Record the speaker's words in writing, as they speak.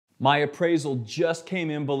My appraisal just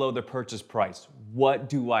came in below the purchase price. What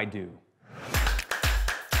do I do?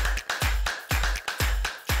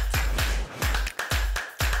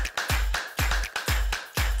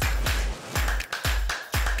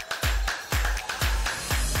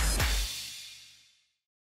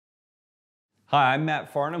 Hi, I'm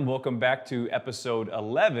Matt Farnham. Welcome back to episode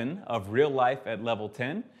 11 of Real Life at Level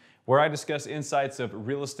 10, where I discuss insights of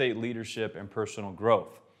real estate leadership and personal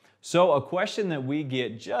growth. So a question that we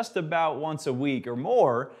get just about once a week or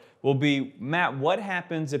more will be, Matt, what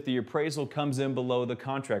happens if the appraisal comes in below the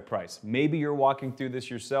contract price? Maybe you're walking through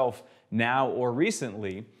this yourself now or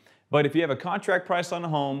recently, but if you have a contract price on a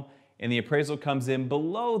home and the appraisal comes in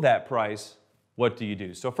below that price, what do you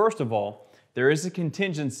do? So first of all, there is a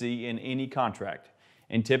contingency in any contract.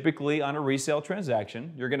 And typically on a resale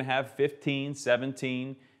transaction, you're going to have 15,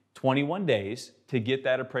 17, 21 days to get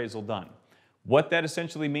that appraisal done. What that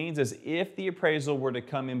essentially means is if the appraisal were to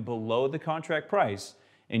come in below the contract price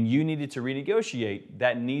and you needed to renegotiate,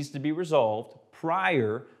 that needs to be resolved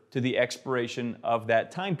prior to the expiration of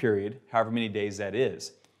that time period, however many days that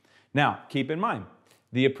is. Now, keep in mind,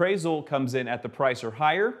 the appraisal comes in at the price or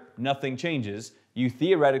higher, nothing changes. You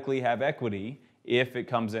theoretically have equity if it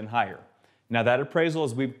comes in higher. Now that appraisal,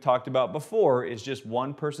 as we've talked about before, is just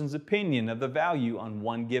one person's opinion of the value on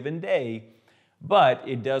one given day, but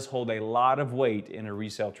it does hold a lot of weight in a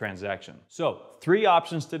resale transaction. So, three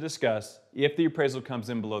options to discuss if the appraisal comes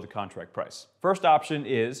in below the contract price. First option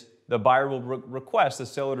is the buyer will request the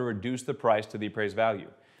seller to reduce the price to the appraised value.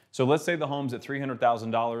 So let's say the home's at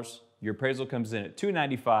 $300,000, your appraisal comes in at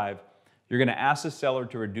 $295,000, you're going to ask the seller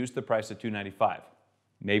to reduce the price to $295,000.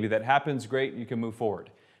 Maybe that happens, great, you can move forward.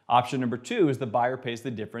 Option number two is the buyer pays the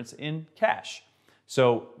difference in cash.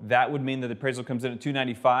 So that would mean that the appraisal comes in at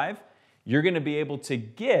 $295,000. You're going to be able to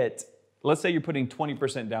get, let's say you're putting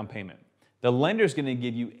 20% down payment. The lender's going to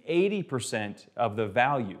give you 80% of the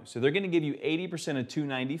value. So they're going to give you 80% of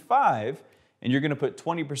 $295,000, and you're going to put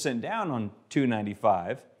 20% down on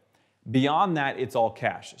 $295,000. Beyond that, it's all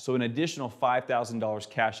cash. So an additional $5,000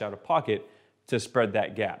 cash out of pocket to spread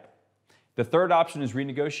that gap. The third option is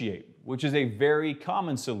renegotiate, which is a very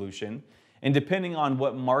common solution. And depending on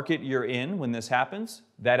what market you're in when this happens,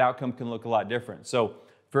 that outcome can look a lot different. So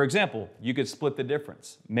for example, you could split the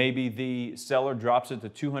difference. Maybe the seller drops it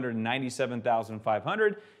to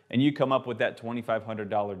 $297,500 and you come up with that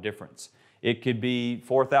 $2,500 difference. It could be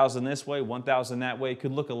 $4,000 this way, $1,000 that way. It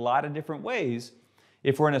could look a lot of different ways.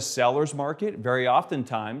 If we're in a seller's market, very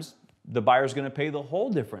oftentimes the buyer's going to pay the whole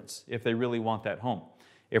difference if they really want that home.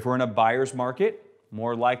 If we're in a buyer's market,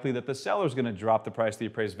 more likely that the seller's going to drop the price of the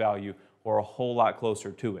appraised value or a whole lot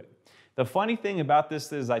closer to it. The funny thing about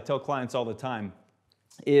this is I tell clients all the time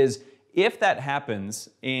is if that happens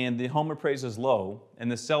and the home appraisal is low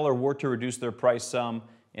and the seller were to reduce their price some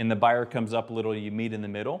and the buyer comes up a little, you meet in the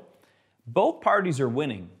middle, both parties are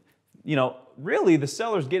winning. You know, really the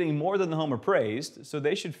seller's getting more than the home appraised, so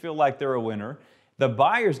they should feel like they're a winner. The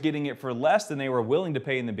buyer's getting it for less than they were willing to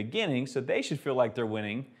pay in the beginning, so they should feel like they're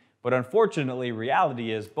winning. But unfortunately,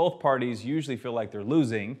 reality is both parties usually feel like they're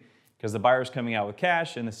losing because the buyer's coming out with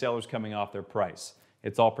cash and the seller's coming off their price.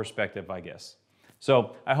 It's all perspective, I guess.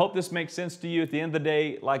 So I hope this makes sense to you. At the end of the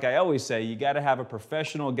day, like I always say, you got to have a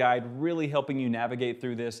professional guide really helping you navigate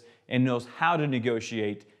through this and knows how to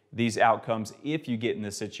negotiate these outcomes if you get in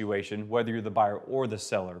this situation, whether you're the buyer or the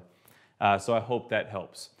seller. So I hope that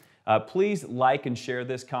helps. Please like and share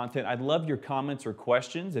this content. I'd love your comments or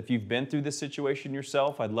questions. If you've been through this situation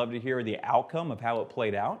yourself, I'd love to hear the outcome of how it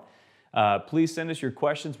played out. Please send us your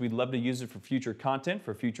questions. We'd love to use it for future content,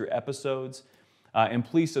 for future episodes. And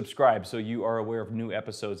please subscribe so you are aware of new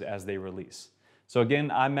episodes as they release. So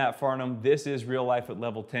again, I'm Matt Farnham. This is Real Life at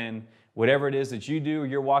Level 10. Whatever it is that you do or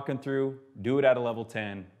you're walking through, do it at a level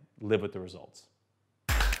 10. Live with the results.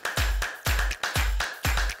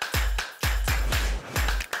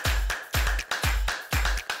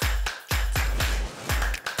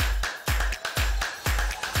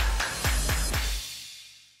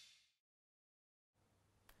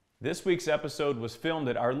 This week's episode was filmed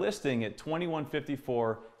at our listing at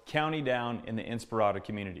 2154 County Down in the Inspirada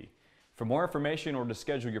community. For more information or to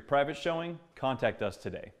schedule your private showing, contact us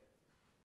today.